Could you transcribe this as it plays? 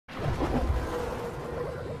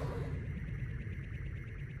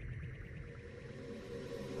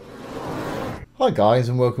Hi guys,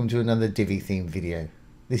 and welcome to another Divi Theme video.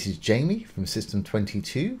 This is Jamie from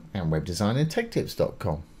System22 and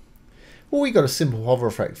webdesignandtechtips.com. Well, we got a simple hover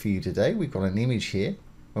effect for you today. We've got an image here.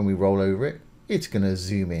 When we roll over it, it's going to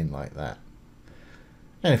zoom in like that.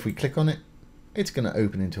 And if we click on it, it's going to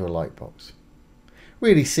open into a lightbox.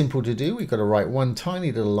 Really simple to do. We've got to write one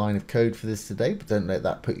tiny little line of code for this today, but don't let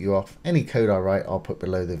that put you off. Any code I write, I'll put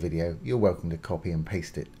below the video. You're welcome to copy and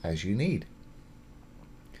paste it as you need.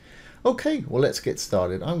 Okay, well, let's get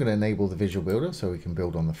started. I'm going to enable the visual builder so we can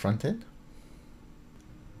build on the front end.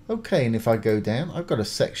 Okay, and if I go down, I've got a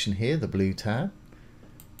section here, the blue tab,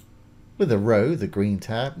 with a row, the green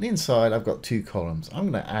tab, and inside I've got two columns. I'm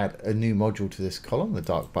going to add a new module to this column, the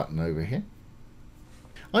dark button over here.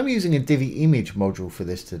 I'm using a Divi Image module for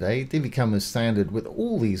this today. Divi comes as standard with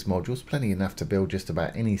all these modules, plenty enough to build just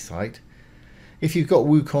about any site. If you've got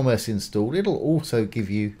WooCommerce installed, it'll also give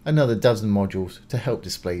you another dozen modules to help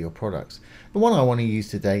display your products. The one I want to use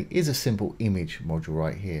today is a simple image module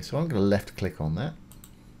right here. So I'm going to left click on that.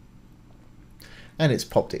 And it's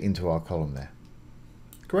popped it into our column there.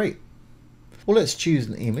 Great. Well, let's choose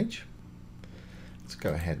an image. Let's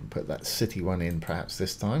go ahead and put that city one in perhaps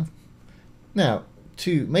this time. Now,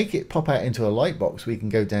 to make it pop out into a lightbox, we can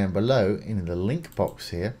go down below in the link box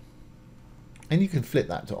here. And you can flip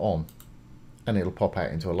that to on. And it'll pop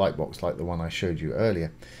out into a lightbox like the one I showed you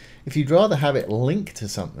earlier. If you'd rather have it linked to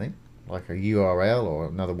something, like a URL or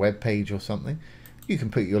another web page or something, you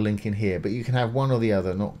can put your link in here, but you can have one or the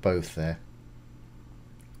other, not both there.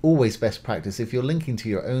 Always best practice, if you're linking to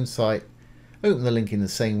your own site, open the link in the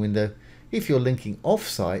same window. If you're linking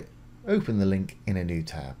off-site, open the link in a new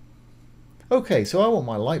tab. Okay, so I want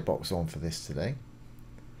my lightbox on for this today.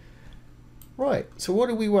 Right, so what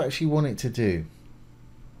do we actually want it to do?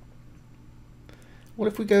 Well,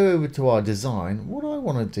 if we go over to our design, what I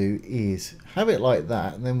want to do is have it like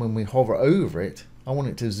that, and then when we hover over it, I want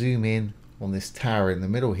it to zoom in on this tower in the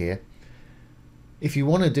middle here. If you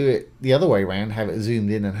want to do it the other way around, have it zoomed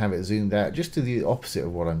in and have it zoomed out, just do the opposite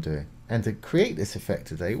of what I'm doing. And to create this effect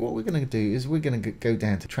today, what we're going to do is we're going to go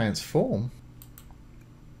down to transform.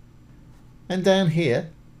 And down here,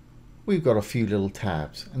 we've got a few little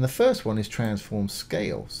tabs. And the first one is transform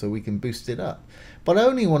scale, so we can boost it up. But I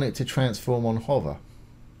only want it to transform on hover.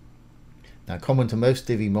 Now, common to most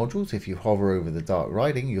Divi modules, if you hover over the dark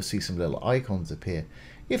writing, you'll see some little icons appear.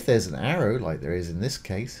 If there's an arrow, like there is in this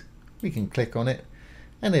case, we can click on it,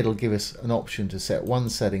 and it'll give us an option to set one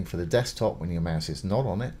setting for the desktop when your mouse is not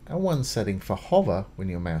on it, and one setting for hover when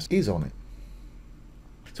your mouse is on it.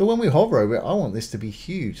 So when we hover over it, I want this to be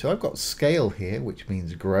huge. So I've got scale here, which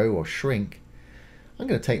means grow or shrink. I'm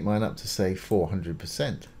going to take mine up to, say,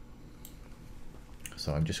 400%.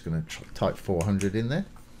 So I'm just going to type 400 in there.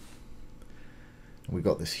 And we've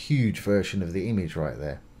got this huge version of the image right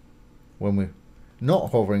there. When we're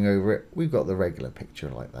not hovering over it, we've got the regular picture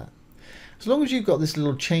like that. As long as you've got this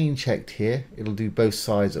little chain checked here, it'll do both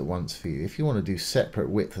sides at once for you. If you want to do separate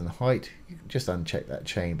width and height, you can just uncheck that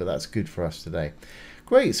chain, but that's good for us today.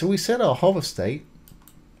 Great, so we set our hover state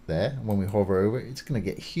there. And when we hover over it, it's going to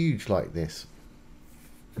get huge like this.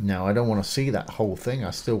 Now, I don't want to see that whole thing.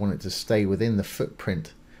 I still want it to stay within the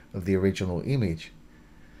footprint of the original image.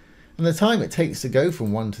 And the time it takes to go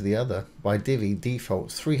from one to the other by Divi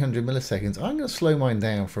defaults 300 milliseconds. I'm going to slow mine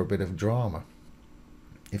down for a bit of drama.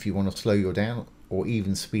 If you want to slow your down or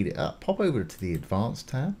even speed it up, pop over to the Advanced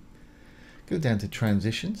tab. Go down to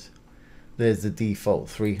Transitions. There's the default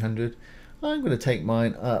 300. I'm going to take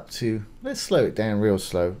mine up to, let's slow it down real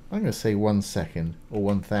slow. I'm going to say 1 second or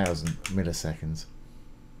 1000 milliseconds.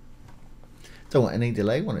 Don't want any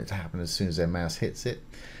delay, want it to happen as soon as their mouse hits it.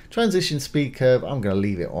 Transition speed curve, I'm going to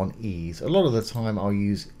leave it on ease. A lot of the time I'll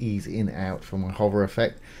use ease in out for my hover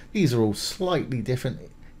effect. These are all slightly different,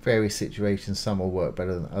 various situations. Some will work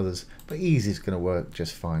better than others, but ease is going to work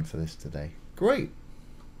just fine for this today. Great.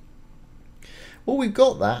 Well, we've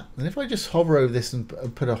got that, and if I just hover over this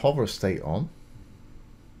and put a hover state on,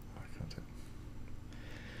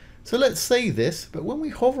 so let's save this, but when we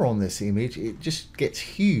hover on this image, it just gets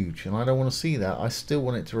huge, and I don't want to see that. I still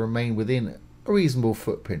want it to remain within a reasonable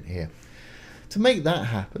footprint here. To make that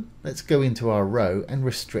happen, let's go into our row and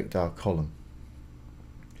restrict our column.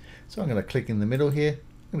 So I'm going to click in the middle here.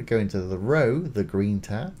 I'm going to go into the row, the green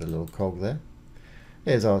tab, the little cog there.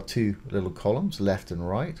 There's our two little columns, left and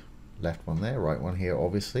right. Left one there, right one here,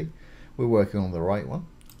 obviously. We're working on the right one.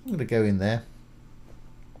 I'm going to go in there.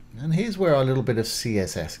 And here's where our little bit of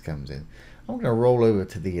CSS comes in. I'm going to roll over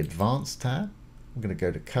to the Advanced tab. I'm going to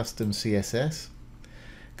go to Custom CSS.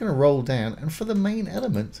 I'm going to roll down, and for the main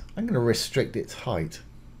element, I'm going to restrict its height.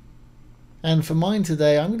 And for mine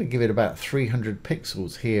today, I'm going to give it about 300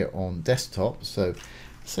 pixels here on desktop. So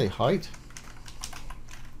say height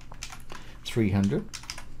 300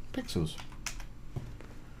 pixels.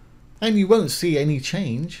 And you won't see any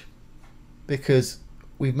change because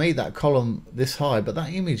we've made that column this high, but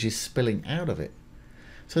that image is spilling out of it.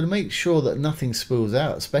 So to make sure that nothing spills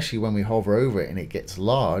out, especially when we hover over it and it gets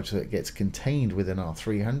large, so it gets contained within our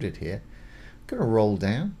 300 here, I'm going to roll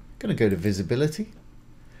down, going to go to visibility,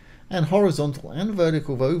 and horizontal and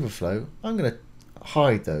vertical overflow, I'm going to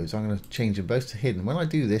hide those. I'm going to change them both to hidden. When I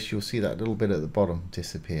do this, you'll see that little bit at the bottom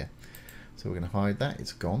disappear. So we're going to hide that,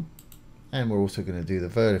 it's gone. And we're also going to do the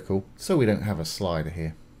vertical so we don't have a slider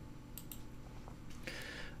here.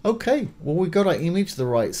 Okay, well, we've got our image the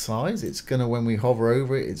right size. It's going to, when we hover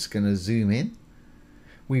over it, it's going to zoom in.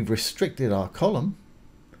 We've restricted our column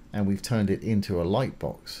and we've turned it into a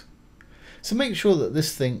lightbox. So make sure that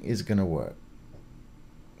this thing is going to work.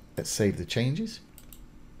 Let's save the changes,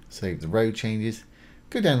 save the row changes,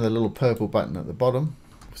 go down to the little purple button at the bottom,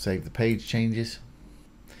 save the page changes,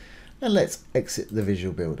 and let's exit the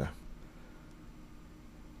Visual Builder.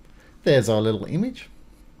 There's our little image.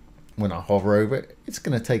 When I hover over it, it's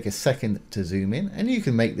going to take a second to zoom in, and you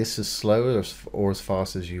can make this as slow or as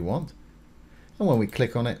fast as you want. And when we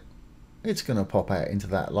click on it, it's going to pop out into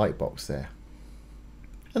that lightbox there.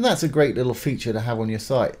 And that's a great little feature to have on your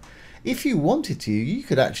site. If you wanted to, you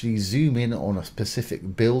could actually zoom in on a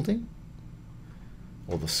specific building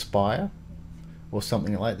or the spire or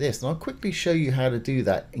something like this. And I'll quickly show you how to do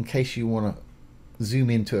that in case you want to zoom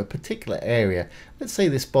into a particular area. Let's say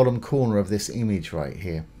this bottom corner of this image right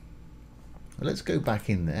here. Let's go back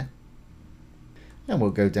in there and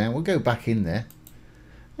we'll go down, we'll go back in there,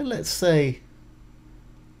 and let's say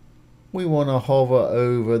we want to hover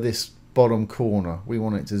over this bottom corner. We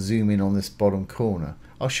want it to zoom in on this bottom corner.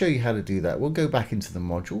 I'll show you how to do that. We'll go back into the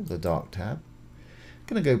module, the dark tab.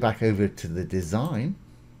 Going to go back over to the design.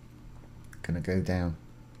 Going to go down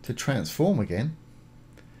to transform again.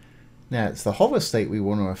 Now it's the hover state we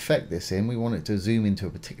want to affect this in. We want it to zoom into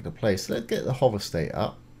a particular place. So let's get the hover state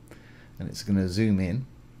up and it's going to zoom in.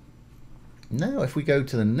 Now if we go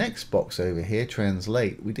to the next box over here,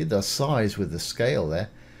 translate, we did our size with the scale there.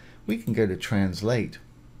 We can go to translate.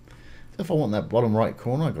 So if I want that bottom right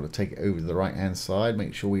corner, I've got to take it over to the right hand side,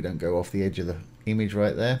 make sure we don't go off the edge of the image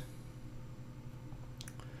right there.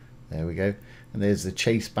 There we go. And there's the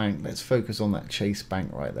chase bank. Let's focus on that chase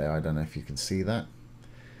bank right there. I don't know if you can see that.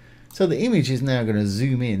 So the image is now going to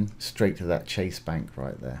zoom in straight to that chase bank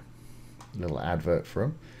right there. A little advert for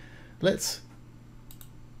them. Let's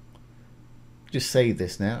just save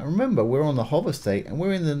this now. And remember, we're on the hover state and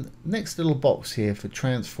we're in the next little box here for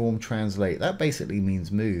transform, translate. That basically means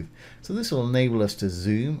move. So this will enable us to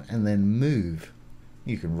zoom and then move.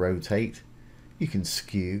 You can rotate, you can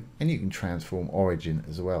skew, and you can transform origin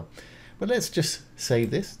as well. But let's just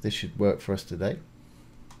save this. This should work for us today.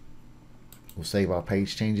 We'll save our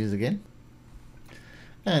page changes again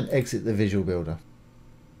and exit the Visual Builder.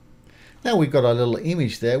 Now we've got our little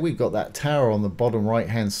image there. We've got that tower on the bottom right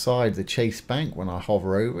hand side, the chase bank. When I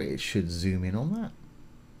hover over it, it should zoom in on that.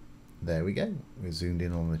 There we go. We're zoomed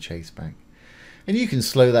in on the chase bank. And you can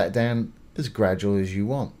slow that down as gradual as you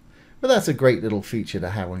want. But that's a great little feature to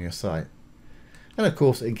have on your site. And of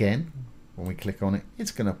course, again, when we click on it,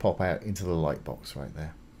 it's going to pop out into the lightbox right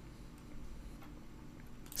there.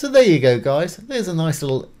 So there you go, guys. There's a nice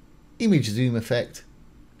little image zoom effect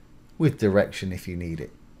with direction if you need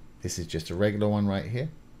it. This is just a regular one right here.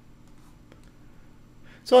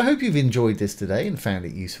 So I hope you've enjoyed this today and found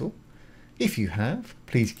it useful. If you have,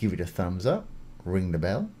 please give it a thumbs up, ring the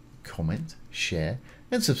bell, comment, share,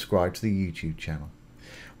 and subscribe to the YouTube channel.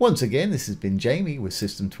 Once again, this has been Jamie with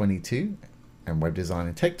System22 and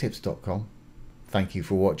webdesignandtechtips.com. Thank you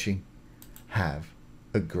for watching. Have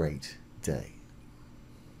a great day.